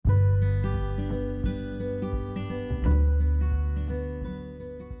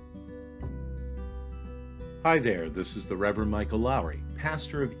Hi there, this is the Reverend Michael Lowry,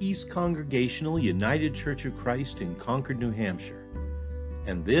 pastor of East Congregational United Church of Christ in Concord, New Hampshire.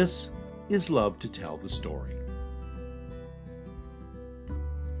 And this is Love to Tell the Story.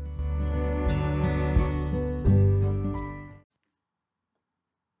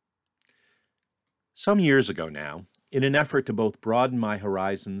 Some years ago now, in an effort to both broaden my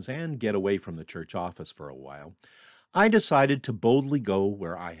horizons and get away from the church office for a while, I decided to boldly go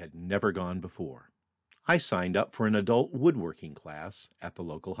where I had never gone before. I signed up for an adult woodworking class at the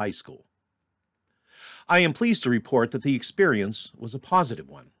local high school. I am pleased to report that the experience was a positive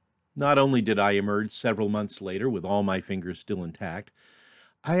one. Not only did I emerge several months later with all my fingers still intact,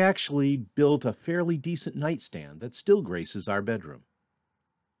 I actually built a fairly decent nightstand that still graces our bedroom.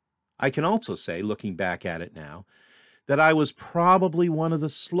 I can also say, looking back at it now, that I was probably one of the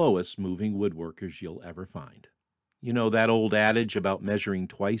slowest moving woodworkers you'll ever find. You know that old adage about measuring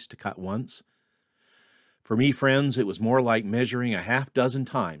twice to cut once? For me, friends, it was more like measuring a half dozen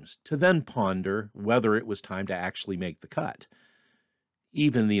times to then ponder whether it was time to actually make the cut.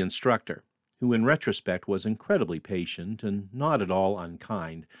 Even the instructor, who in retrospect was incredibly patient and not at all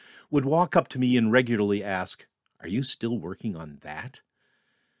unkind, would walk up to me and regularly ask, "Are you still working on that?"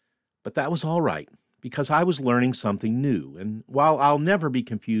 But that was all right, because I was learning something new, and while I'll never be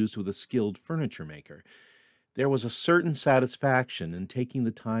confused with a skilled furniture maker, there was a certain satisfaction in taking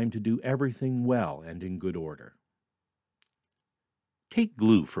the time to do everything well and in good order. Take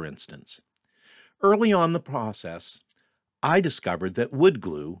glue, for instance. Early on in the process, I discovered that wood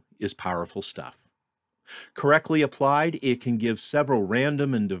glue is powerful stuff. Correctly applied, it can give several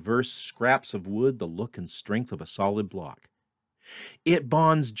random and diverse scraps of wood the look and strength of a solid block. It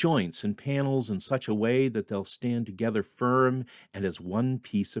bonds joints and panels in such a way that they'll stand together firm and as one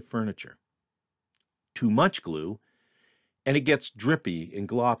piece of furniture. Too much glue, and it gets drippy and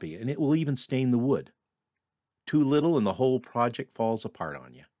gloppy, and it will even stain the wood. Too little, and the whole project falls apart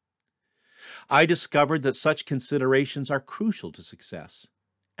on you. I discovered that such considerations are crucial to success,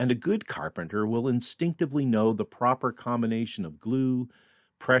 and a good carpenter will instinctively know the proper combination of glue,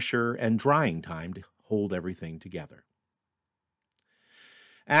 pressure, and drying time to hold everything together.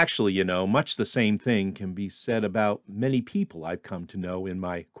 Actually, much the same thing can be said about many people I've come to know in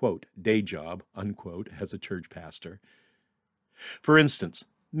my, quote, day job, unquote, as a church pastor. For instance,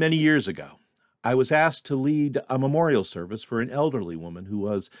 many years ago, I was asked to lead a memorial service for an elderly woman who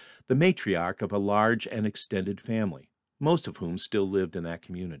was the matriarch of a large and extended family, most of whom still lived in that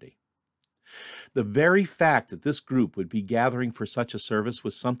community. The very fact that this group would be gathering for such a service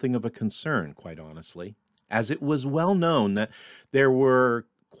was something of a concern, quite honestly, as it was well known that there were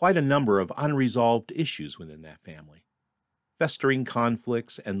quite a number of unresolved issues within that family, festering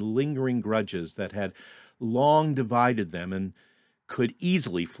conflicts and lingering grudges that had long divided them and could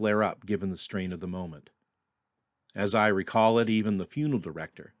easily flare up given the strain of the moment. As I recall it, even the funeral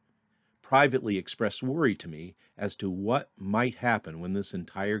director privately expressed worry to me as to what might happen when this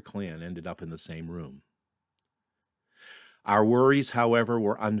entire clan ended up in the same room. Our worries, however,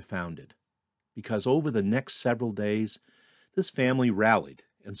 were unfounded, because over the next several days, this family rallied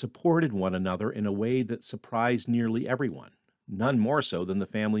and supported one another in a way that surprised nearly everyone, none more so than the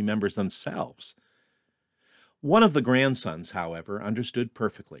family members themselves. One of the grandsons, however, understood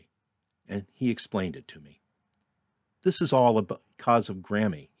perfectly, and he explained it to me. "This is all because of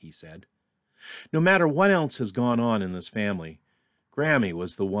Grammy," he said. "No matter what else has gone on in this family, Grammy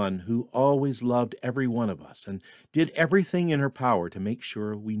was the one who always loved every one of us and did everything in her power to make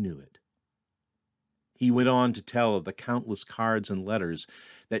sure we knew it." He went on to tell of the countless cards and letters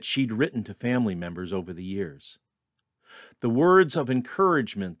that she'd written to family members over the years, the words of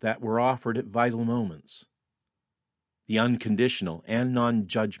encouragement that were offered at vital moments, the unconditional and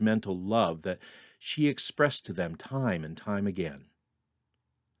non-judgmental love that she expressed to them time and time again.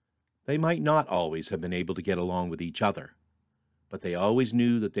 They might not always have been able to get along with each other, but they always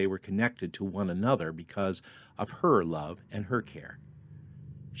knew that they were connected to one another because of her love and her care.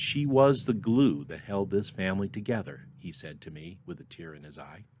 "She was the glue that held this family together," he said to me with a tear in his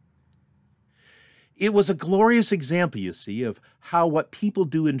eye. It was a glorious example, you see, of how what people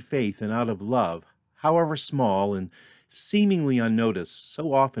do in faith and out of love, however small and seemingly unnoticed,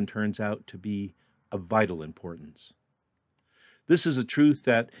 so often turns out to be of vital importance. This is a truth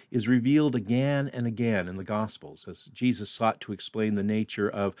that is revealed again and again in the Gospels as Jesus sought to explain the nature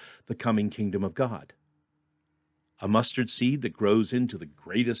of the coming kingdom of God. A mustard seed that grows into the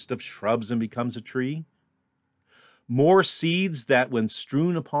greatest of shrubs and becomes a tree? More seeds that, when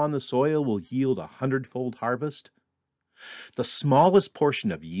strewn upon the soil, will yield 100-fold harvest? The smallest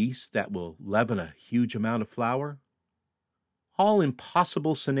portion of yeast that will leaven a huge amount of flour? All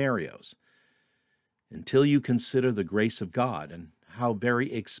impossible scenarios. until you consider the grace of God and how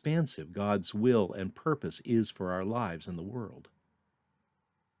very expansive God's will and purpose is for our lives and the world.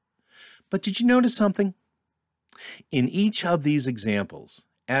 But did you notice something? In each of these examples,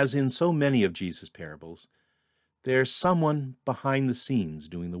 as in so many of Jesus' parables, there's someone behind the scenes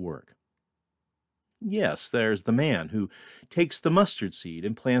doing the work. Yes, there's the man who takes the mustard seed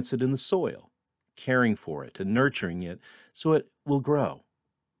and plants it in the soil, caring for it and nurturing it so it will grow.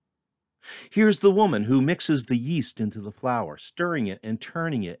 Here's the woman who mixes the yeast into the flour, stirring it and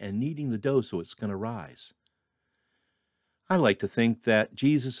turning it and kneading the dough so it's going to rise. I like to think that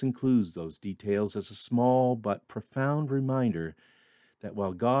Jesus includes those details as a small but profound reminder that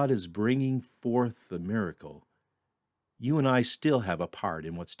while God is bringing forth the miracle, you and I still have a part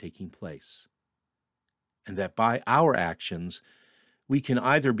in what's taking place. And that by our actions, we can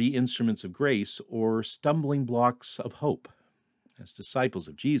either be instruments of grace or stumbling blocks of hope. As disciples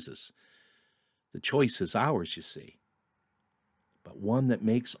of Jesus, the choice is ours, you see, but one that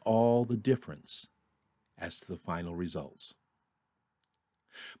makes all the difference as to the final results.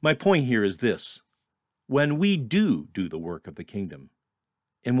 My point here is this: when we do the work of the kingdom,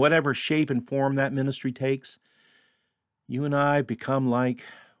 in whatever shape and form that ministry takes, you and I become like,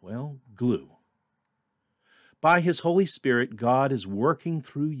 well, glue. By His Holy Spirit, God is working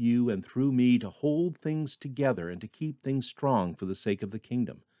through you and through me to hold things together and to keep things strong for the sake of the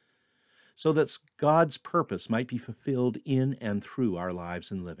kingdom, so that God's purpose might be fulfilled in and through our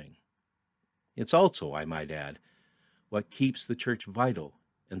lives and living. It's also, I might add, what keeps the church vital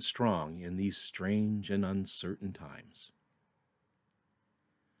and strong in these strange and uncertain times.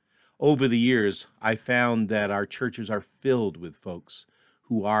 Over the years, I found that our churches are filled with folks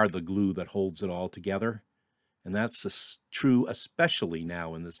who are the glue that holds it all together, and that's true especially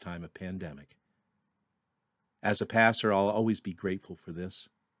now in this time of pandemic. As a pastor, I'll always be grateful for this.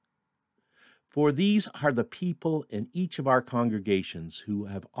 For these are the people in each of our congregations who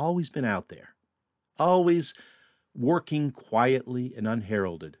have always been out there, always working quietly and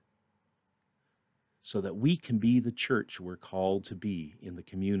unheralded, so that we can be the church we're called to be in the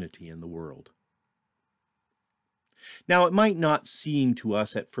community and the world. Now, it might not seem to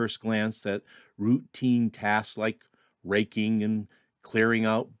us at first glance that routine tasks like raking and clearing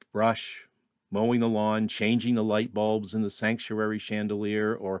out brush, mowing the lawn, changing the light bulbs in the sanctuary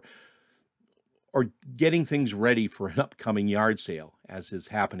chandelier, or getting things ready for an upcoming yard sale, as is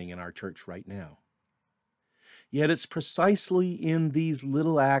happening in our church right now. Yet it's precisely in these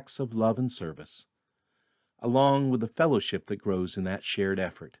little acts of love and service, along with the fellowship that grows in that shared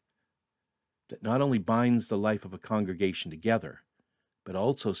effort, that not only binds the life of a congregation together, but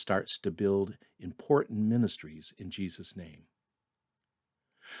also starts to build important ministries in Jesus' name.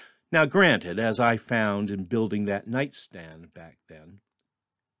 Now, granted, as I found in building that nightstand back then,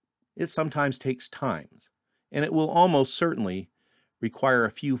 it sometimes takes time, and it will almost certainly require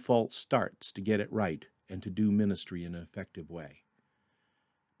a few false starts to get it right and to do ministry in an effective way.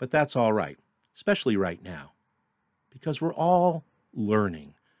 But that's all right, especially right now, because we're all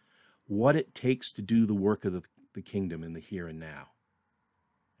learning what it takes to do the work of the kingdom in the here and now.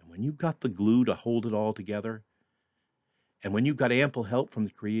 And when you've got the glue to hold it all together, and when you've got ample help from the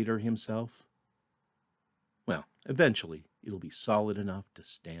Creator Himself, well, eventually it'll be solid enough to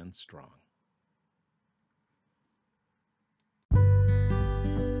stand strong.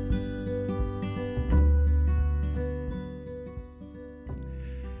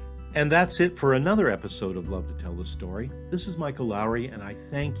 And that's it for another episode of Love to Tell the Story. This is Michael Lowry, and I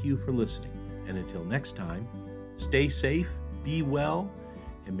thank you for listening. And until next time, stay safe, be well,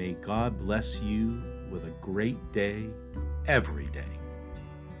 and may God bless you with a great day every day.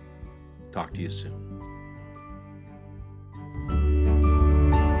 Talk to you soon.